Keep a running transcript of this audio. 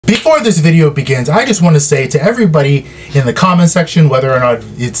Before this video begins, I just want to say to everybody in the comment section, whether or not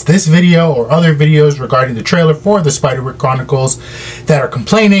it's this video or other videos regarding the trailer for the Spiderwick Chronicles, that are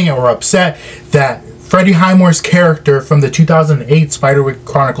complaining or upset that Freddie Highmore's character from the 2008 Spiderwick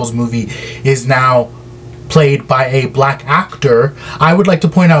Chronicles movie is now played by a black actor, I would like to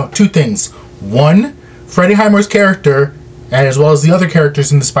point out two things. One, Freddie Highmore's character, as well as the other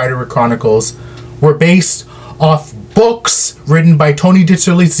characters in the Spiderwick Chronicles, were based off books written by Tony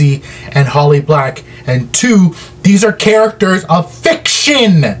DiCerlisi and Holly Black. And two, these are characters of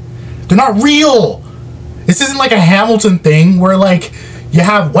fiction. They're not real. This isn't like a Hamilton thing where like you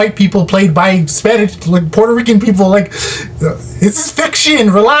have white people played by Spanish, like Puerto Rican people. Like, this is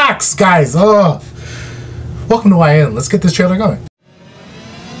fiction. Relax, guys. Oh, welcome to YN. Let's get this trailer going.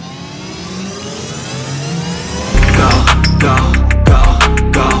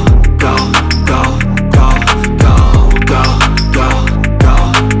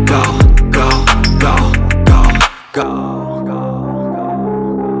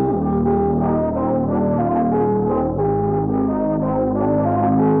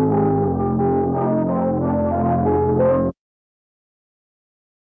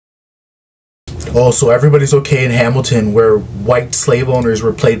 Oh, so everybody's okay in Hamilton where white slave owners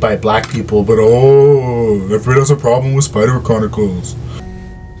were played by black people, but oh, everybody has a problem with Spiderwick Chronicles.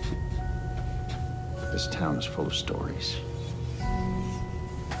 This town is full of stories.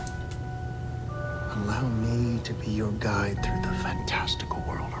 Allow me to be your guide through the fantastical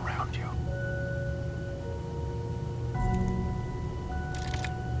world around you.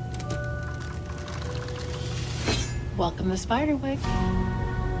 Welcome to Spiderwick.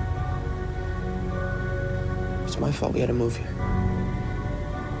 It's my fault we had to move here.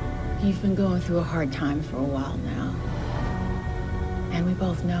 You've been going through a hard time for a while now. And we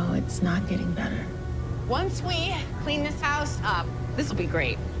both know it's not getting better. Once we clean this house up, this will be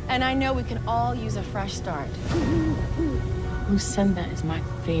great. And I know we can all use a fresh start. Lucinda is my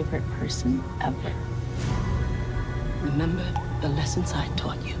favorite person ever. Remember the lessons I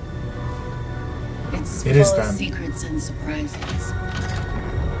taught you. It's It is full of them. secrets and surprises.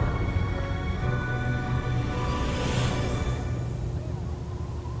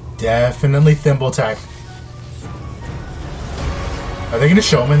 Definitely thimble tech. Are they going to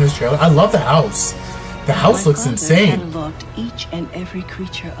show him in this trailer? I love the house. The house looks insane. Cataloged each and every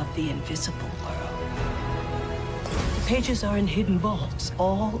creature of the invisible world. The pages are in hidden vaults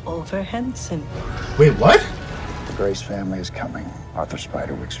all over Henson. Wait, what? The Grace family is coming. Arthur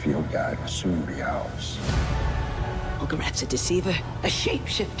Spiderwick's field guide will soon be ours. Mulgarath's a deceiver, a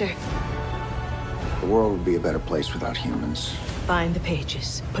shapeshifter. The world would be a better place without humans. Find the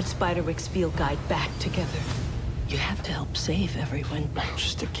pages. Put Spiderwick's field guide back together. You have to help save everyone. I'm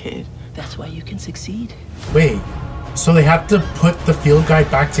just a kid. That's why you can succeed. Wait, so they have to put the field guide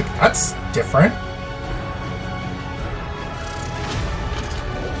back to... That's different.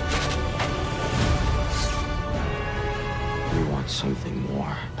 We want something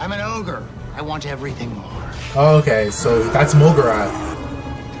more. I'm an ogre. I want everything more. Okay, so that's Mulgarath.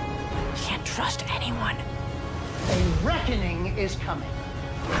 Can't trust anyone. A reckoning is coming.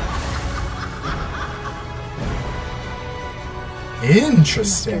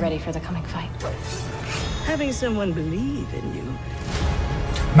 Interesting. You're ready for the coming fight. Having someone believe in you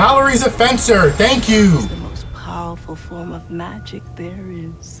Mallory's a fencer. Thank you. is the most powerful form of magic there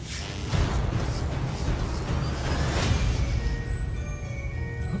is.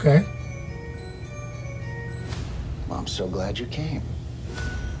 Okay. Well, I'm so glad you came.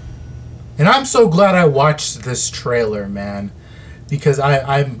 And I'm so glad I watched this trailer, man, because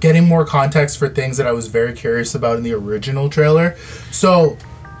I'm getting more context for things that I was very curious about in the original trailer. So,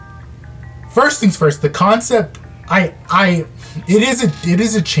 first things first, the concept, it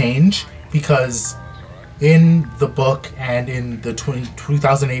is a change, because in the book and in the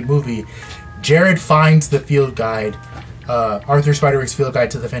 2008 movie, Jared finds the field guide, Arthur Spiderwick's field guide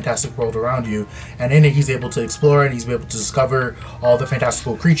to the fantastic world around you, and in it he's able to explore and he's able to discover all the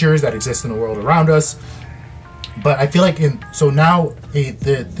fantastical creatures that exist in the world around us. But I feel like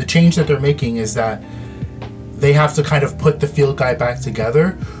the change that they're making is that they have to kind of put the field guide back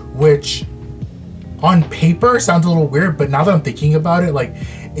together, which on paper sounds a little weird, but now that I'm thinking about it, like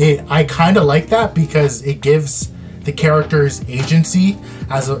I kind of like that, because it gives the characters agency,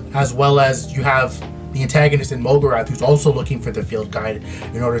 as well as you have the antagonist in Mulgarath, who's also looking for the field guide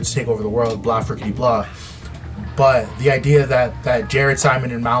in order to take over the world, blah frickety blah. But the idea that Jared,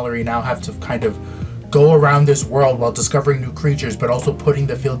 Simon, and Mallory now have to kind of go around this world while discovering new creatures, but also putting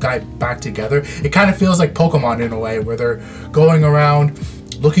the field guide back together, it kind of feels like Pokemon in a way, where they're going around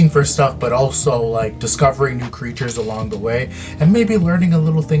looking for stuff, but also like discovering new creatures along the way, and maybe learning a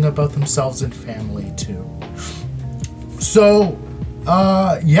little thing about themselves and family too. So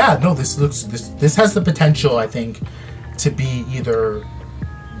yeah, no, this has the potential, I think, to be either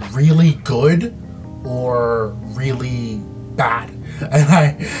really good or really bad,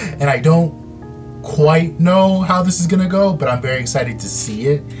 and I don't quite know how this is gonna go, but I'm very excited to see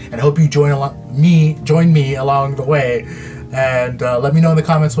it, and I hope you join me along the way, and let me know in the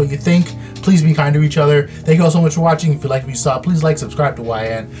comments what you think. Please be kind to each other. Thank you all so much for watching. If you like what you saw, please like, subscribe to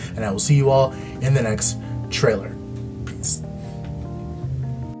YN, and I will see you all in the next trailer.